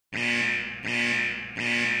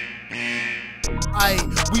Ayy,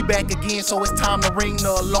 we back again, so it's time to ring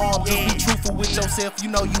the alarm. Just be truthful with yourself, you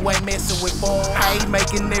know you ain't messing with form. Ayy,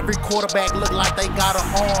 making every quarterback look like they got an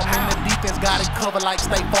arm, and the defense got it covered like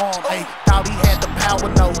State Farm. Ayy, thought he had the power,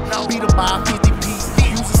 no. Beat him by a 50 piece.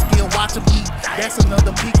 Use a skill, watch him eat. That's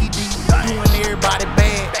another picky D. Doing everybody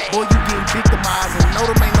bad. Boy, you getting victimized, and no,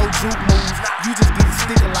 them ain't no juke moves. You just getting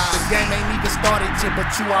stigmatized. The game ain't even started yet, but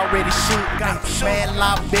you already shook. Mad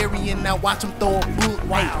Liberian, now watch him throw a book.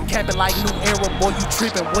 Capping like New Era, boy, you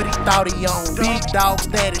tripping. What he thought he on? Big dog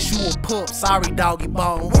status, you a pup. Sorry, doggy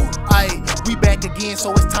bone. Ayy, we back again,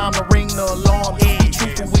 so it's time to ring the alarm. Just be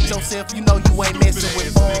truthful with yourself, you know you ain't messing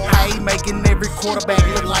with form. Ayy, making every quarterback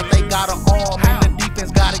look like they got an arm, and the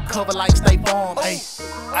defense got it covered like State Farm.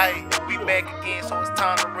 Ayy, we back again, so it's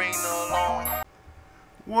time to ring the alarm.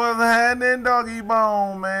 What's happening, Doggy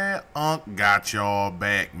Bone, man? Unc got y'all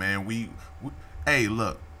back, man. Hey,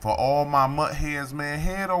 look, for all my MUT heads, man,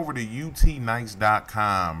 head over to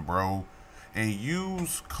utnights.com, bro, and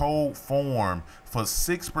use code FORM for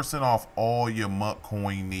 6% off all your MUT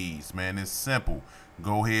coin needs, man. It's simple.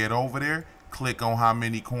 Go head over there, click on how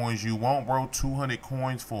many coins you want, bro. 200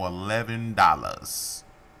 coins for $11.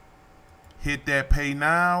 Hit that pay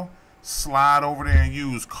now, slide over there and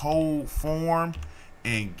use code FORM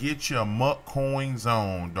and get your MUT coins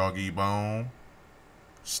on, Doggy Bone.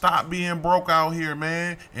 Stop being broke out here,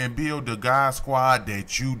 man, and build the God Squad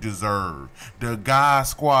that you deserve. The God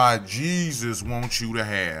Squad Jesus wants you to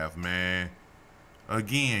have, man.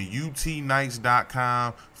 Again,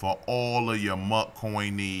 utnights.com for all of your MUT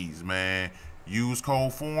coin needs, man. Use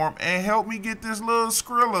code FORM and help me get this little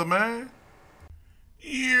Skrilla, man.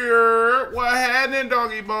 Yeah, what happening,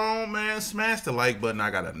 Doggy Bone, man? Smash the like button. I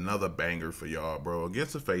got another banger for y'all, bro,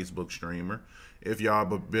 against a Facebook streamer. If y'all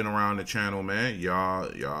been around the channel, man,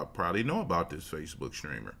 y'all probably know about this Facebook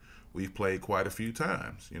streamer. We've played quite a few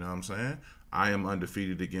times, you know what I'm saying? I am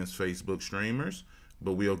undefeated against Facebook streamers,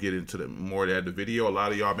 but we'll get into more of that in the video. A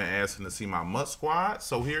lot of y'all been asking to see my MUT squad,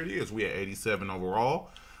 so here it is. We at 87 overall.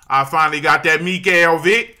 I finally got that Mikey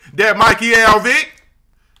Vick, that Mikey Vick.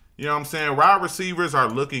 You know what I'm saying? Wide receivers are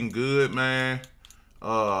looking good, man.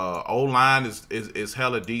 O-line is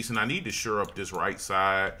hella decent. I need to shore up this right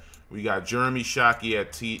side. We got Jeremy Shockey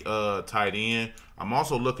at tight end. I'm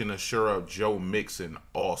also looking to shore up Joe Mixon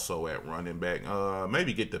also at running back.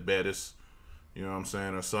 Maybe get the Bettis, you know what I'm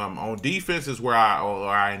saying, or something. On defense is where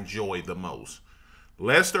I enjoy the most.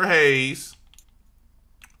 Lester Hayes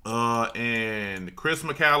and Chris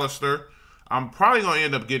McAllister. I'm probably going to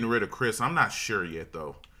end up getting rid of Chris. I'm not sure yet,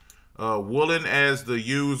 though. Woolen as the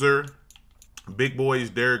user. Big boys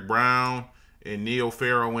Derek Brown and Neil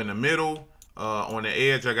Farrell in the middle. On the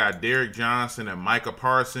edge, I got Derek Johnson and Micah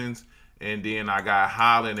Parsons. And then I got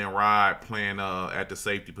Holland and Rod playing at the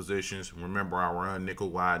safety positions. Remember, I run nickel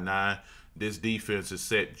wide 9. This defense is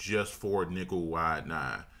set just for nickel wide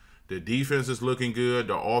 9. The defense is looking good.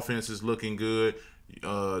 The offense is looking good.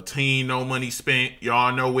 Team No Money Spent.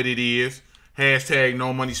 Y'all know what it is. Hashtag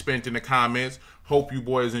No Money Spent in the comments. Hope you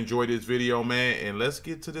boys enjoy this video, man. And let's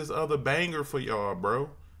get to this other banger for y'all, bro.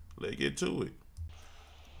 Let's get to it.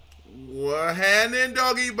 What happening,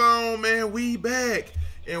 Doggy Bone, man? We back.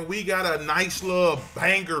 And we got a nice little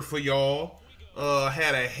banger for y'all.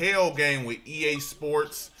 Had a hell game with EA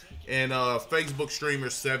Sports and Facebook streamer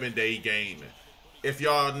 7-Day Gaming. If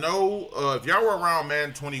y'all know, if y'all were around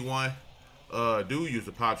Madden 21, dude used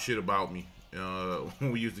to pop shit about me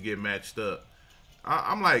when we used to get matched up.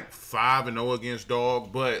 I'm like 5-0 against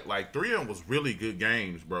dog, but like 3 of them was really good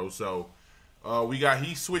games, bro. So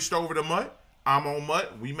he switched over to MUT. I'm on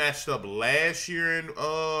MUT. We matched up last year in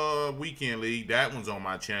Weekend League. That one's on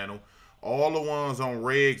my channel. All the ones on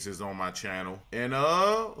Regs is on my channel. And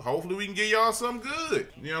hopefully we can get y'all something good.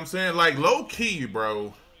 You know what I'm saying? Like low key,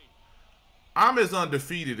 bro. I'm as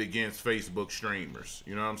undefeated against Facebook streamers.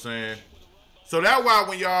 You know what I'm saying? So that's why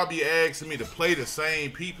when y'all be asking me to play the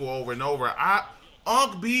same people over and over,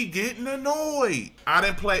 Unc be getting annoyed. I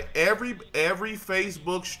didn't play every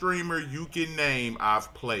Facebook streamer you can name.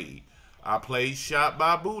 I've played. I played Shot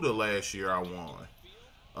by Buddha last year. I won.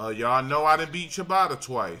 Y'all know I done beat Ciabatta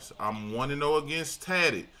twice. I'm 1-0 against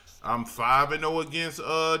Tatted. I'm 5-0 against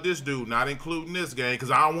this dude, not including this game,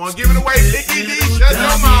 because I don't want to give it away. Nicky D, shut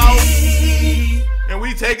your mouth. And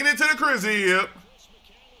we taking it to the crib.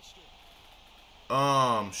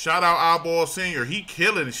 Shout out Eyeball Senior. He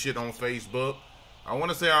killing shit on Facebook. I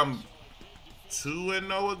want to say I'm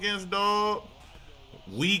 2-0 against dog.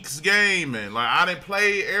 Weeks gaming. Like, I didn't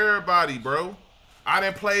play everybody, bro. I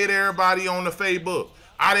didn't play everybody on the Facebook.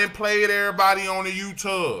 I didn't play everybody on the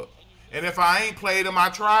YouTube. And if I ain't played them, I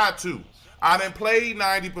tried to. I done played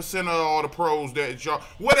 90% of all the pros that y'all.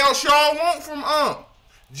 What else y'all want from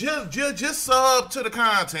Just sub to the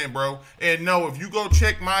content, bro. And no, if you go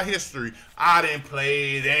check my history, I done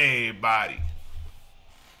played everybody.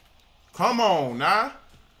 Come on, now.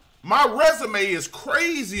 My resume is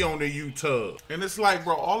crazy on the YouTube. And it's like,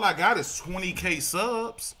 bro, all I got is 20K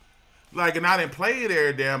subs. Like, and I done played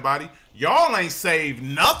every damn body. Y'all ain't saved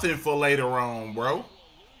nothing for later on, bro.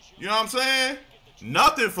 You know what I'm saying?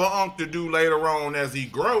 Nothing for Unc to do later on as he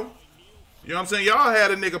grow. You know what I'm saying? Y'all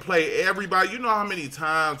had a nigga play everybody. You know how many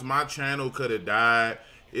times my channel could have died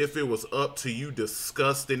if it was up to you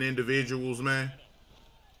disgusting individuals, man?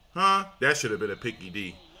 Huh? That should have been a Picky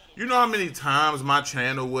D. You know how many times my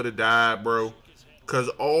channel would have died, bro? Because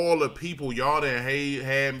all the people y'all that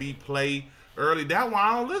had me play early, that's why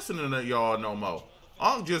I don't listen to y'all no more.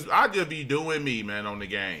 I just be doing me, man, on the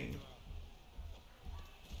game.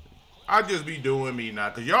 I just be doing me now.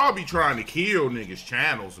 Because y'all be trying to kill niggas'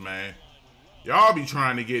 channels, man. Y'all be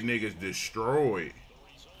trying to get niggas destroyed.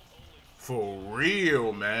 For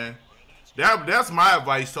real, man. That's my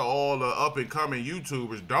advice to all the up-and-coming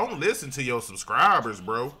YouTubers. Don't listen to your subscribers,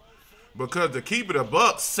 bro. Because to keep it a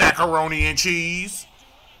buck, sacaroni and cheese.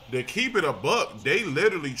 To keep it a buck, they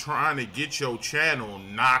literally trying to get your channel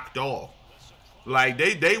knocked off. Like,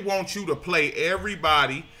 they want you to play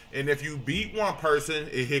everybody. And if you beat one person,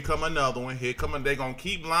 here come another one. Here come they gonna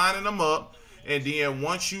keep lining them up. And then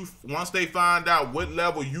once they find out what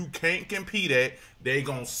level you can't compete at, they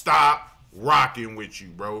gonna stop rocking with you,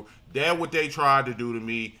 bro. That's what they tried to do to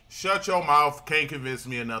me. Shut your mouth. Can't convince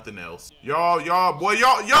me of nothing else. Y'all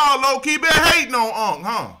low-key been hating on Unc,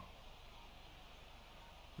 huh?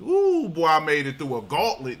 Ooh, boy, I made it through a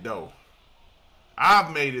gauntlet, though.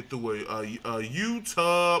 I've made it through a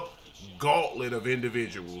YouTube gauntlet of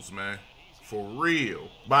individuals, man. For real.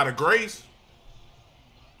 By the grace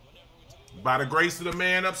of the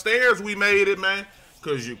man upstairs, we made it, man.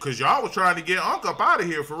 Cause y'all was trying to get Unc up out of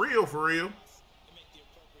here, for real, for real.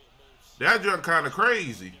 That just kind of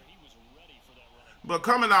crazy. But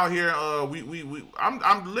coming out here,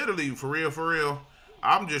 I'm literally, for real,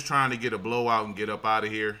 I'm just trying to get a blowout and get up out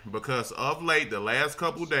of here. Because of late, the last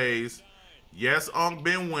couple days, yes, Unc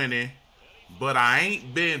been winning, but I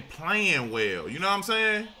ain't been playing well. You know what I'm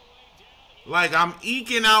saying? Like, I'm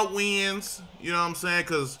eking out wins. You know what I'm saying?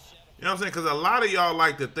 Because a lot of y'all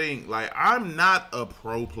like to think, like, I'm not a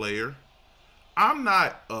pro player. I'm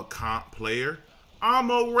not a comp player.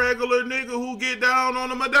 I'm a regular nigga who get down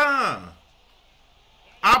on a dime.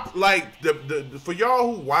 For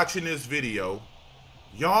y'all who watching this video,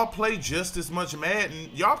 y'all play just as much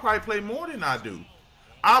Madden. Y'all probably play more than I do.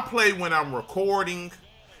 I play when I'm recording,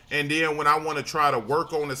 and then when I want to try to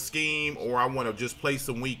work on a scheme, or I want to just play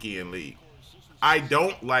some weekend league. I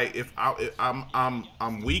don't like if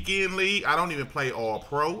I'm weekend league. I don't even play all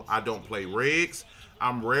pro. I don't play regs.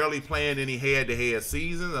 I'm rarely playing any head-to-head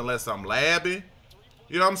seasons unless I'm labbing.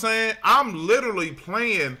 You know what I'm saying? I'm literally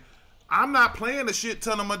playing. I'm not playing a shit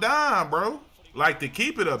ton of my dime, bro. Like, to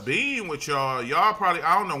keep it a beam with y'all, y'all probably,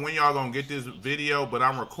 I don't know when y'all gonna get this video, but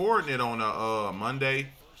I'm recording it on a Monday.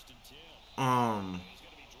 Y'all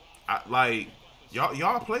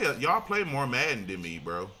play more Madden than me,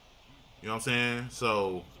 bro. You know what I'm saying?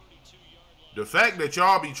 So the fact that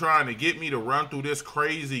y'all be trying to get me to run through this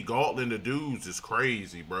crazy gauntlet of dudes is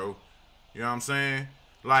crazy, bro. You know what I'm saying?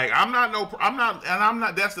 Like,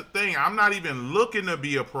 that's the thing. I'm not even looking to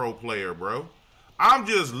be a pro player, bro. I'm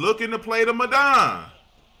just looking to play the Madon.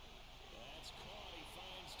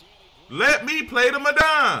 Let me play the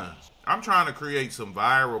Madon. I'm trying to create some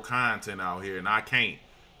viral content out here, and I can't.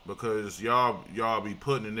 Because y'all be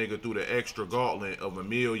putting a nigga through the extra gauntlet of a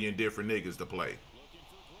million different niggas to play.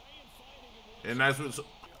 And that's what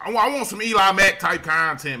I want, some Eli Mack type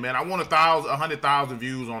content, man. I want 100,000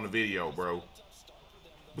 views on the video, bro.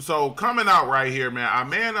 So coming out right here, man, I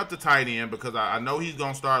man up the tight end because I know he's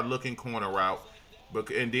gonna start looking corner route.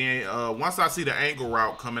 And then once I see the angle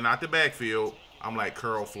route coming out the backfield, I'm like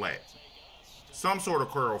curl flat. Some sort of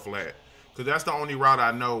curl flat. Because that's the only route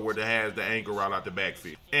I know where it has the angle route out the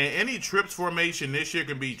backfield. And any trips formation this year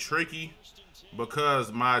can be tricky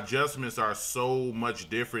because my adjustments are so much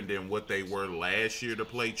different than what they were last year to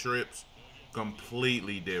play trips.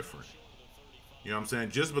 Completely different. You know what I'm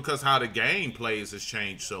saying? Just because how the game plays has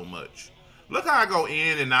changed so much. Look how I go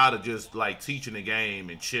in and out of just like teaching the game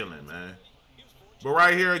and chilling, man. But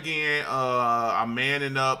right here again, I'm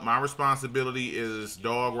manning up. My responsibility is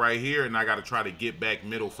dog right here, and I got to try to get back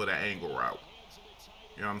middle for the angle route.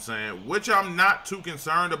 You know what I'm saying? Which I'm not too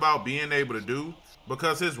concerned about being able to do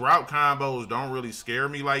because his route combos don't really scare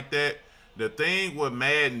me like that. The thing with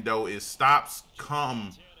Madden, though, is stops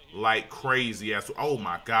come like crazy. Oh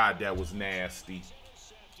my God, that was nasty.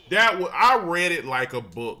 I read it like a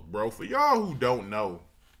book, bro. For y'all who don't know,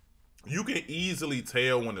 you can easily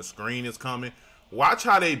tell when the screen is coming. Watch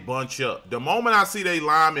how they bunch up. The moment I see they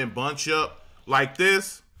linemen bunch up like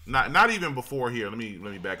this, not even before here. Let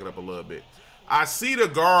me back it up a little bit. I see the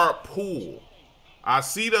guard pull. I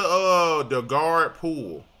see the guard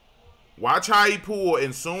pull. Watch how he pull,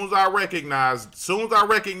 and soon as I recognize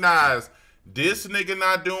this nigga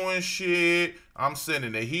not doing shit, I'm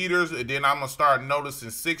sending the heaters, and then I'm gonna start noticing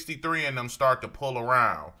 63 and them start to pull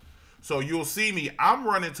around. So you'll see me, I'm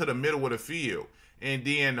running to the middle of the field. And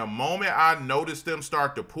then the moment I notice them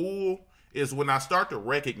start to pull is when I start to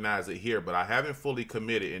recognize it here, but I haven't fully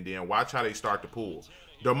committed. And then watch how they start to pull.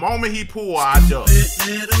 The moment he pull, I duck.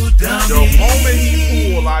 The moment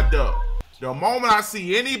he pull, I duck. The moment I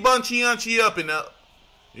see any bunchy up and up,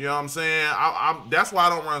 you know what I'm saying? That's why I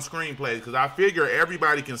don't run screenplays, because I figure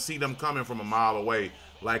everybody can see them coming from a mile away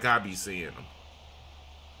like I be seeing them.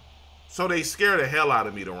 So they scare the hell out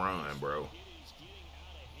of me to run, bro.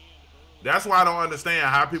 That's why I don't understand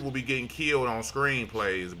how people be getting killed on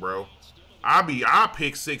screenplays, bro. I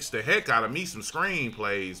pick six the heck out of me some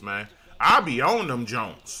screenplays, man. I be on them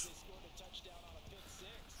Jones.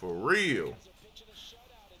 For real.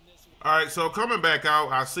 Alright, so coming back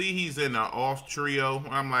out, I see he's in the off trio.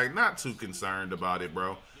 I'm like, not too concerned about it,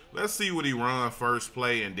 bro. Let's see what he run first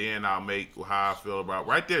play, and then I'll make how I feel about it.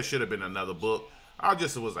 Right there should have been another book. I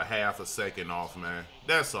just was a half a second off, man.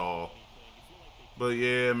 That's all. But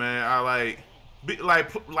yeah, man, I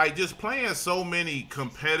like just playing so many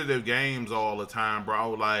competitive games all the time,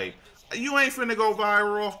 bro. Like, you ain't finna go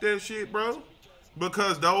viral off that shit, bro.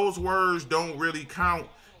 Because those words don't really count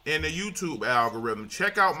in the YouTube algorithm.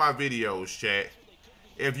 Check out my videos, chat.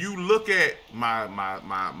 If you look at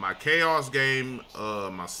my chaos game,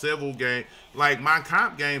 my civil game, like my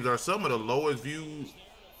comp games are some of the lowest viewed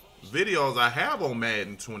videos I have on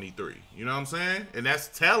Madden 23. You know what I'm saying? And that's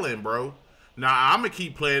telling, bro. Now, I'm going to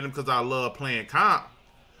keep playing them because I love playing comp.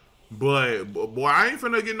 But, boy, I ain't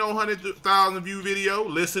finna get no 100,000 view video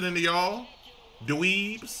listening to y'all.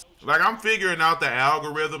 Dweebs. Like, I'm figuring out the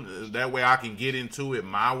algorithm. That way I can get into it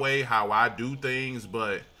my way, how I do things.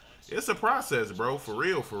 But it's a process, bro. For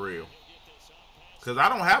real, for real. Because I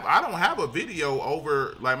don't have a video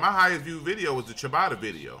over, like, my highest view video is the Ciabatta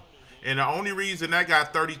video. And the only reason that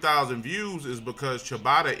got 30,000 views is because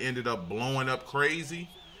Ciabatta ended up blowing up crazy.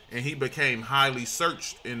 And he became highly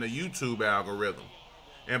searched in the YouTube algorithm.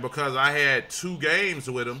 And because I had 2 games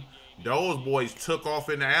with him, those boys took off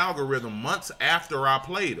in the algorithm months after I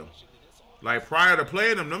played them. Like, prior to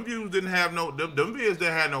playing them, them views didn't have no, them vids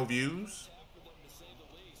didn't have no views.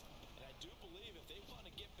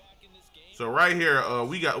 So right here,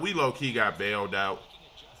 we low-key got bailed out.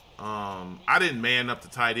 I didn't man up the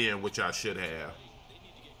tight end, which I should have.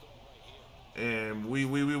 And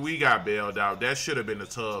we got bailed out. That should have been a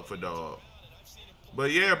tug for dog.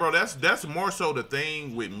 But yeah, bro, that's more so the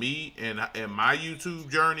thing with me and my YouTube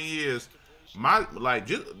journey is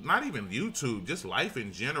just not even YouTube, just life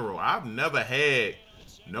in general. I've never had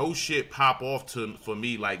no shit pop off for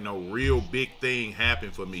me, like no real big thing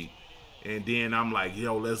happen for me. And then I'm like,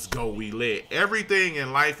 yo, let's go, we lit. Everything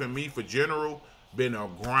in life and me for general been a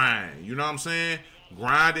grind. You know what I'm saying?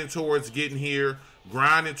 Grinding towards getting here.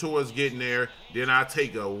 Grinding towards getting there, then I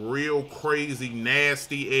take a real crazy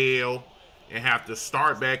nasty L and have to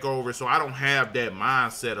start back over. So I don't have that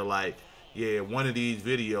mindset of like, yeah, one of these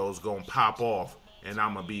videos gonna pop off and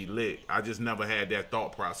I'm gonna be lit. I just never had that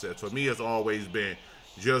thought process. For me, it's always been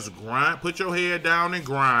just grind, put your head down and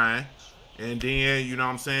grind, and then, you know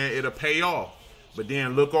what I'm saying, it'll pay off. But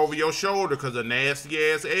then look over your shoulder because a nasty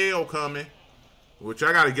ass L coming. Which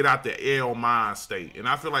I got to get out the L mind state. And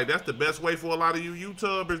I feel like that's the best way for a lot of you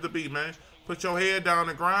YouTubers to be, man. Put your head down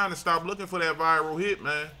and grind and stop looking for that viral hit,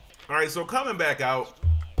 man. All right, so coming back out.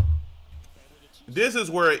 This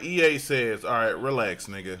is where EA says, all right, relax,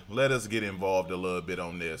 nigga. Let us get involved a little bit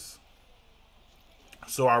on this.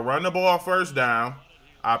 So I run the ball first down.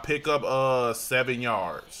 I pick up 7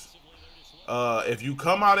 yards. If you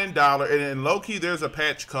come out in dollar, and low-key there's a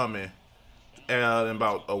patch coming in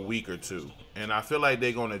about a week or 2. And I feel like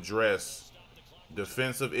they're going to address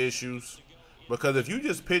defensive issues. Because if you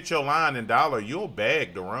just pitch your line in dollar, you'll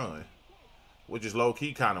bag the run. Which is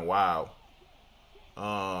low-key kind of wild.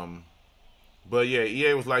 But yeah,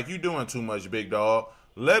 EA was like, you doing too much, big dog.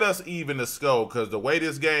 Let us even the score. Because the way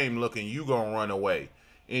this game looking, you going to run away.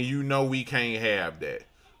 And you know we can't have that.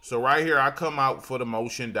 So right here, I come out for the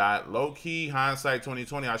motion dot. Low-key, hindsight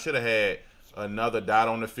 2020, I should have had another dot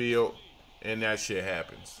on the field. And that shit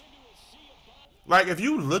happens. Like, if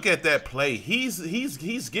you look at that play, he's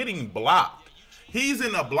getting blocked. He's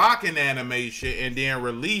in a blocking animation and then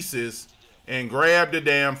releases and grab the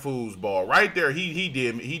damn foosball. Right there,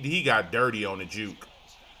 he got dirty on the juke.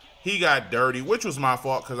 He got dirty, which was my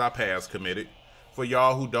fault because I pass committed. For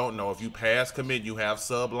y'all who don't know, if you pass commit, you have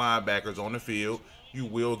sub linebackers on the field. You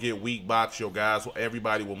will get weak box. Your guys,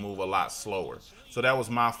 everybody will move a lot slower. So that was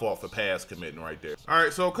my fault for pass committing right there. All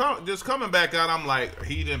right, so just coming back out, I'm like,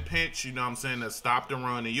 he didn't pinch, you know what I'm saying, to stop the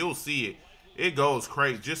run, and you'll see it. It goes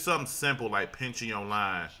crazy. Just something simple like pinching your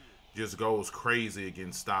line just goes crazy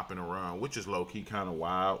against stopping the run, which is low-key kind of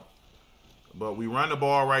wild. But we run the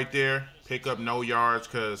ball right there, pick up no yards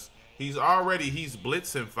because he's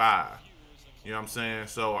blitzing 5. You know what I'm saying?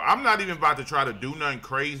 So I'm not even about to try to do nothing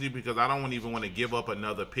crazy because I don't even want to give up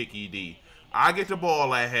another pick ED. I get the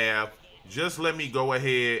ball at half. Just let me go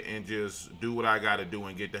ahead and just do what I got to do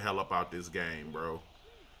and get the hell up out this game, bro.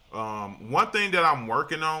 One thing that I'm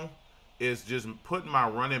working on is just putting my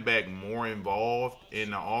running back more involved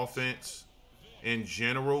in the offense in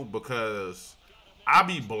general because I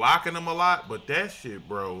be blocking them a lot, but that shit,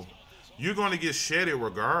 bro, you're going to get shedded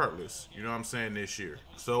regardless, you know what I'm saying, this year.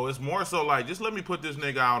 So it's more so like, just let me put this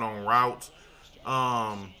nigga out on routes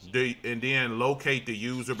and then locate the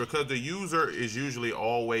user because the user is usually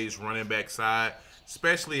always running back side,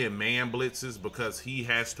 especially in man blitzes because he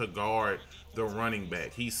has to guard the running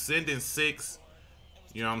back. He's sending 6,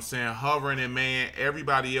 you know what I'm saying, hovering in man.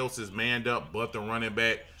 Everybody else is manned up but the running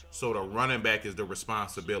back, so the running back is the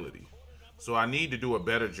responsibility. So I need to do a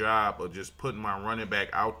better job of just putting my running back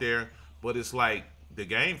out there. But it's like the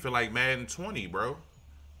game feel like Madden 20, bro.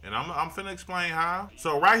 And I'm finna explain how.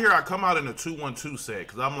 So right here, I come out in a 2-1-2 set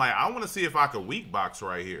because I'm like, I want to see if I could weak box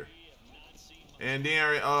right here. And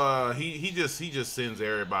then he just sends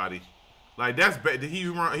everybody. Like that's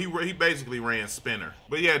he basically ran spinner.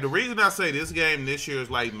 But yeah, the reason I say this game this year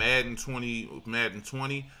is like Madden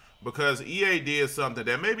 20 because EA did something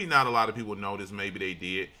that maybe not a lot of people noticed. Maybe they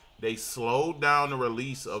did. They slowed down the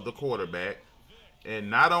release of the quarterback.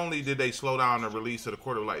 And not only did they slow down the release of the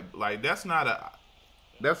quarterback, like that's not a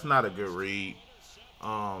good read.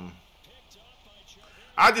 I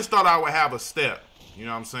just thought I would have a step, you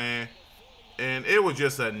know what I'm saying? And it was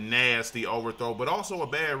just a nasty overthrow, but also a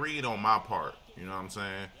bad read on my part, you know what I'm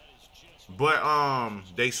saying? But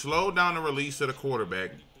they slowed down the release of the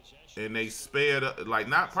quarterback and they sped up, like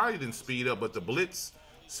probably didn't speed up, but the blitz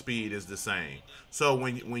speed is the same. So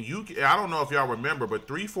when you, I don't know if y'all remember, but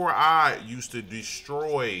 3-4-I used to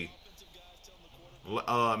destroy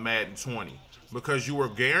Madden 20 because you were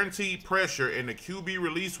guaranteed pressure and the QB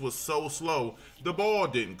release was so slow, the ball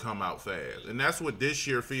didn't come out fast. And that's what this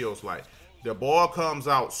year feels like. The ball comes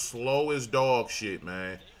out slow as dog shit,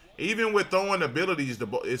 man. Even with throwing abilities,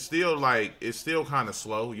 it's still kind of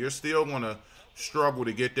slow. You're still going to struggle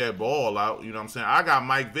to get that ball out, you know what I'm saying? I got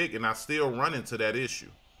Mike Vick and I still run into that issue.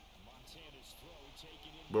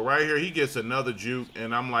 But right here, he gets another juke,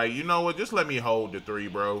 and I'm like, you know what? Just let me hold the 3,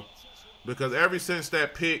 bro. Because ever since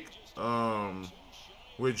that pick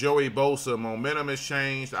with Joey Bosa, momentum has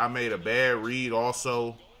changed. I made a bad read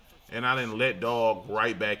also, and I didn't let dog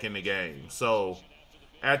right back in the game. So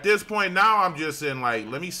at this point now, I'm just in like,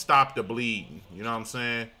 let me stop the bleeding. You know what I'm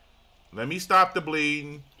saying? Let me stop the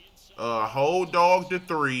bleeding. Hold dog to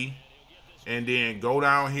 3. And then go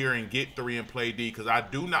down here and get 3 and play D because I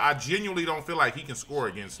genuinely don't feel like he can score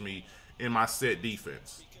against me in my set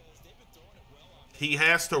defense. He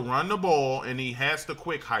has to run the ball and he has to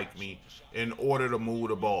quick hike me in order to move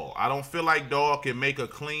the ball. I don't feel like dog can make a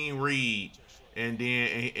clean read and then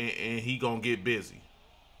and he gonna get busy.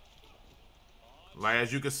 Like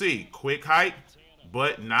as you can see, quick hike,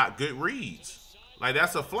 but not good reads. Like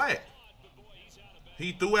that's a flat.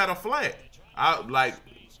 He threw at a flat.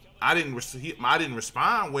 I didn't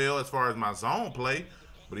respond well as far as my zone play,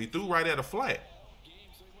 but he threw right at a flat.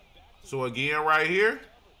 So again, right here,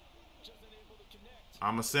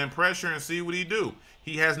 I'm going to send pressure and see what he do.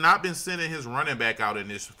 He has not been sending his running back out in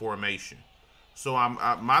this formation. So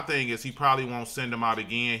my thing is he probably won't send him out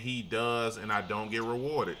again. He does, and I don't get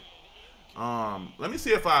rewarded. Let me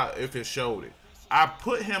see if it showed it. I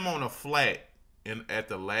put him on a flat at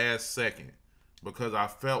the last second. Because I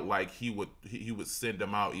felt like he would send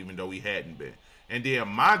them out even though he hadn't been. And then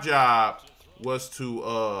my job was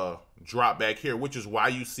to drop back here, which is why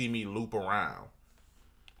you see me loop around.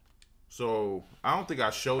 So I don't think I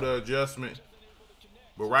showed the adjustment.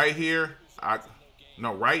 But right here, I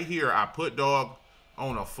put dog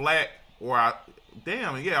on a flat I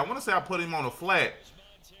want to say I put him on a flat.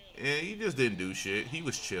 And he just didn't do shit. He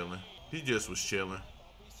was chilling. He just was chilling.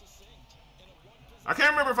 I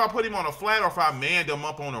can't remember if I put him on a flat or if I manned him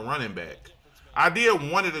up on a running back. I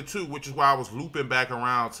did one of the two, which is why I was looping back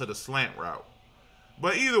around to the slant route.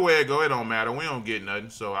 But either way it go, it don't matter. We don't get nothing,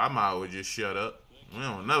 so I might as well just shut up. We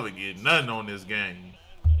don't never get nothing on this game.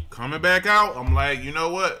 Coming back out, I'm like, you know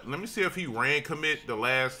what? Let me see if he ran commit the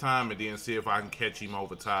last time and then see if I can catch him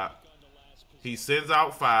over top. He sends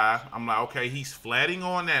out 5. I'm like, okay, he's flatting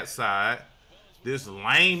on that side. This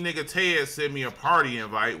lame nigga Ted sent me a party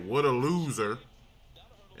invite. What a loser.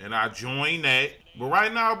 And I joined that. But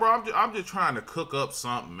right now, bro, I'm just trying to cook up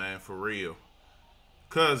something, man, for real.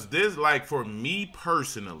 Because this, like, for me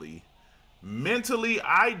personally, mentally,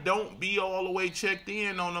 I don't be all the way checked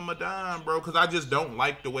in on the Madon, bro, because I just don't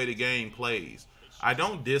like the way the game plays. I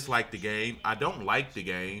don't dislike the game. I don't like the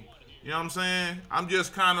game. You know what I'm saying? I'm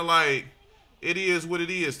just kind of like, it is what it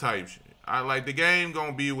is type shit. I like the game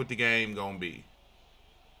gonna be what the game gonna be.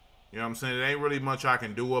 You know what I'm saying? It ain't really much I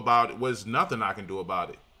can do about it. Well, there's nothing I can do about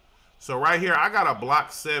it. So right here, I got a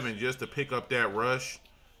block 7 just to pick up that rush.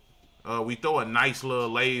 We throw a nice little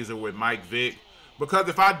laser with Mike Vick. Because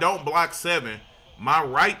if I don't block 7, my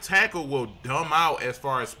right tackle will dumb out as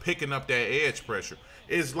far as picking up that edge pressure.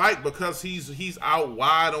 It's like because he's out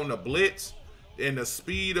wide on the blitz and the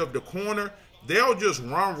speed of the corner, they'll just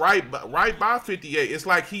run right by 58. It's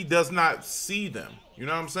like he does not see them. You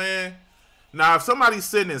know what I'm saying? Now, if somebody's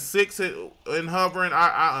sending 6 and hovering,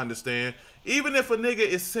 I understand. Even if a nigga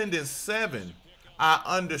is sending 7, I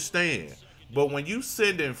understand. But when you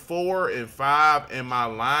sending 4 and 5 and my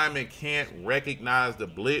lineman can't recognize the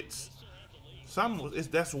blitz,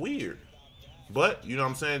 that's weird. But, you know what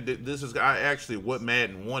I'm saying? This is actually what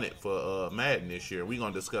Madden wanted for Madden this year. We're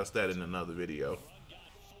going to discuss that in another video.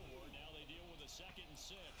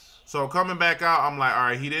 So coming back out, I'm like, all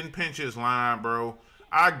right, he didn't pinch his line, bro.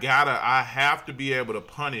 I have to be able to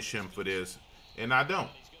punish him for this. And I don't.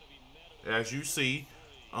 As you see,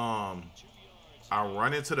 I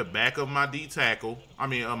run into the back of my D tackle.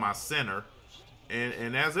 My center.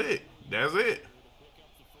 And that's it. That's it.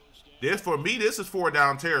 For me, this is 4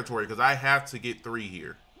 down territory because I have to get 3 here. You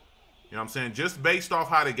know what I'm saying? Just based off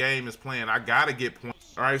how the game is playing, I got to get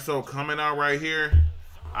points. All right, so coming out right here,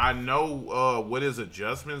 I know what his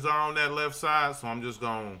adjustments are on that left side, so I'm just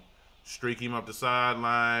going to streak him up the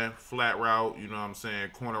sideline, flat route, you know what I'm saying,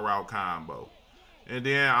 corner route combo. And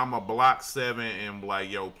then I'm a block 7 and like,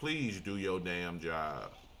 yo, please do your damn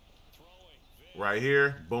job. Right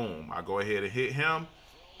here, boom. I go ahead and hit him.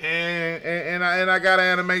 And I got an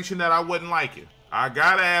animation that I wasn't liking. I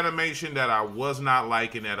got an animation that I was not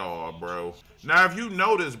liking at all, bro. Now, if you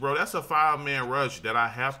notice, bro, that's a 5-man rush that I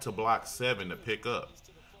have to block 7 to pick up.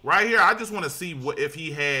 Right here, I just want to see if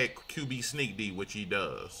he had QB sneak D, which he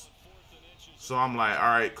does. So I'm like, all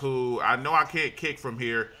right, cool. I know I can't kick from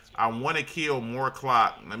here. I want to kill more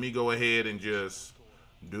clock. Let me go ahead and just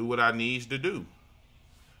do what I need to do.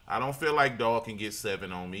 I don't feel like Dog can get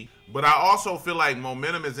 7 on me. But I also feel like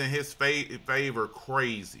momentum is in his favor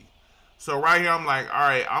crazy. So right here, I'm like, all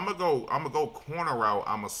right, I'm gonna go corner route.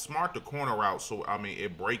 I'm gonna smart the corner route so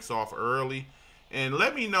it breaks off early. And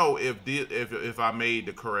let me know if I made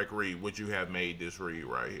the correct read. Would you have made this read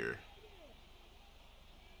right here?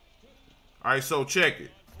 All right, so check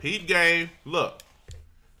it. Peep game. Look.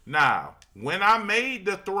 Now, when I made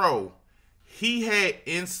the throw, he had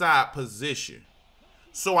inside position.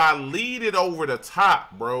 So I lead it over the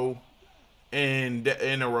top, bro. And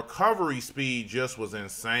the recovery speed just was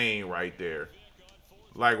insane right there.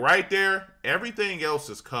 Like right there, everything else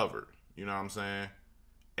is covered. You know what I'm saying?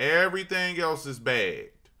 Everything else is bagged.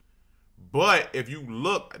 But if you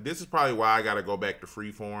look, this is probably why I got to go back to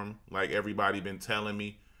freeform. Like everybody been telling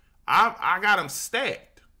me. I got him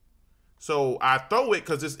stacked. So I throw it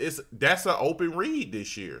because that's an open read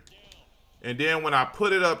this year. And then when I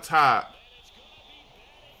put it up top,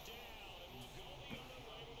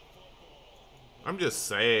 I'm just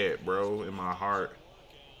sad, bro, in my heart.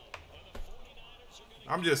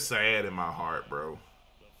 I'm just sad in my heart, bro.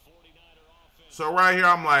 So right here,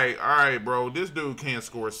 I'm like, all right, bro, this dude can't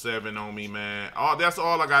score 7 on me, man. That's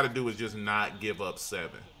all I got to do is just not give up 7.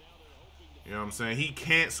 You know what I'm saying? He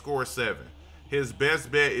can't score 7. His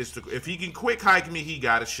best bet is if he can quick hike me, he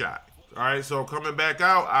got a shot. All right, so coming back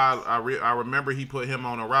out, I remember he put him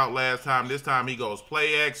on a route last time. This time he goes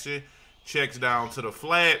play action, checks down to the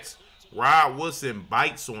flats. Rod Woodson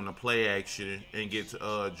bites on the play action and gets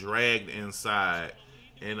dragged inside.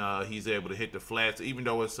 And he's able to hit the flats, even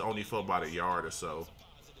though it's only for about a yard or so.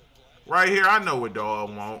 Right here, I know what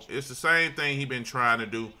Dog wants. It's the same thing he been trying to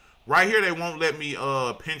do. Right here, they won't let me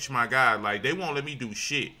pinch my guy. Like, they won't let me do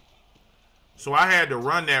shit. So I had to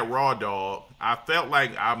run that raw dog. I felt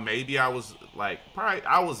like I was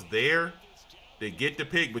there to get the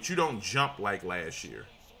pick, but you don't jump like last year.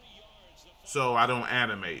 so I don't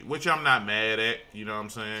animate, which I'm not mad at. You know what I'm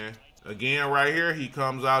saying? Again, right here, he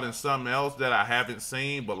comes out in something else that I haven't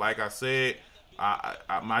seen. But like I said,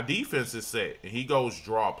 my defense is set, and he goes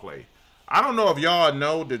draw play. I don't know if y'all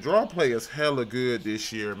know, the draw play is hella good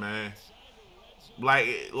this year, man.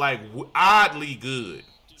 Like oddly good.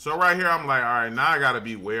 So right here, I'm like, all right, now I gotta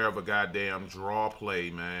be aware of a goddamn draw play,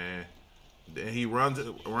 man. Then he runs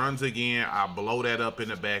again. I blow that up in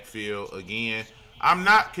the backfield again. I'm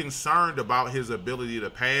not concerned about his ability to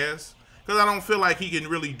pass because I don't feel like he can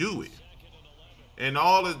really do it. And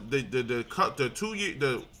all of the 2 year,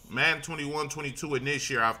 the Madden 21, 22, and this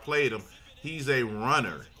year I've played him. He's a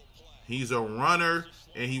runner. He's a runner,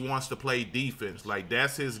 and he wants to play defense. Like,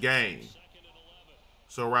 that's his game.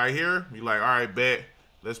 So right here, you like, all right, bet.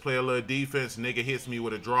 Let's play a little defense. Nigga hits me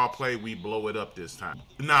with a draw play. We blow it up this time.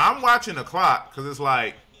 Now, I'm watching the clock because it's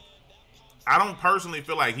like, I don't personally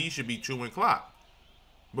feel like he should be chewing clock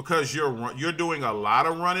because you're doing a lot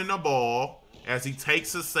of running the ball as he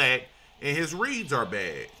takes a sack, and his reads are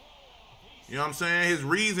bad. You know what I'm saying? His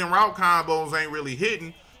reads and route combos ain't really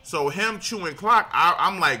hitting. So him chewing clock,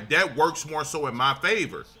 I'm like, that works more so in my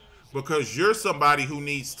favor because you're somebody who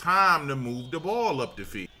needs time to move the ball up the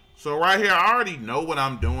field. So right here, I already know what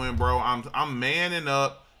I'm doing, bro. I'm manning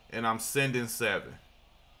up and I'm sending 7.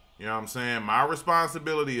 You know what I'm saying? My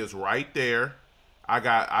responsibility is right there. I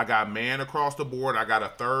got man across the board. I got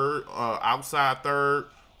a third, outside third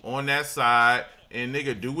on that side. And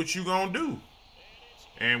nigga, do what you gonna do.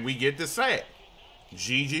 And we get the sack.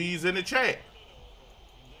 GG's in the chat.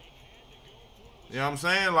 You know what I'm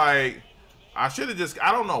saying? Like, I should have just,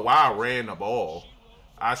 I don't know why I ran the ball.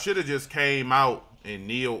 I should have just came out and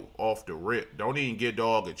kneel off the rip. Don't even give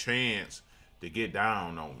dog a chance to get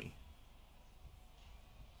down on me.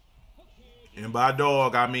 And by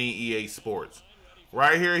dog, I mean EA Sports.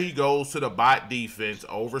 Right here, he goes to the bot defense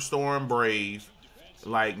over Storm Brave.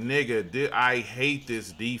 Like, nigga, I hate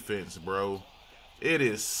this defense, bro. It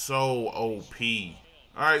is so OP.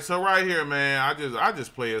 All right, so right here, man, I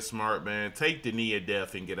just play it smart, man. Take the knee of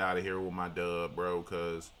death and get out of here with my dub, bro,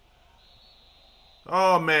 because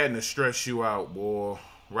oh, Madden to stress you out, boy.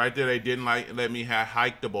 Right there, they didn't let me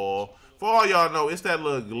hike the ball. For all y'all know, it's that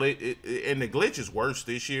little glitch, and the glitch is worse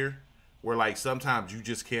this year, where, like, sometimes you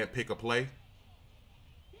just can't pick a play.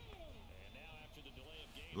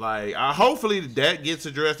 Like, hopefully that gets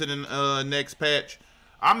addressed in the next patch.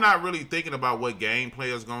 I'm not really thinking about what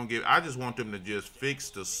gameplay is going to get. I just want them to just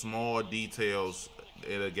fix the small details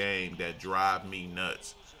in a game that drive me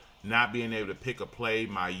nuts. Not being able to pick a play,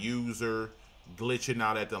 my user glitching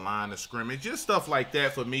out at the line of scrimmage, just stuff like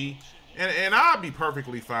that for me. And I'll be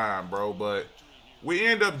perfectly fine, bro. But we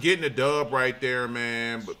end up getting a dub right there,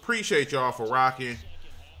 man. But appreciate y'all for rocking.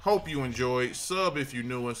 Hope you enjoyed. Sub if you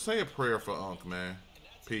new, and say a prayer for Unc, man.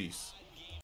 Peace.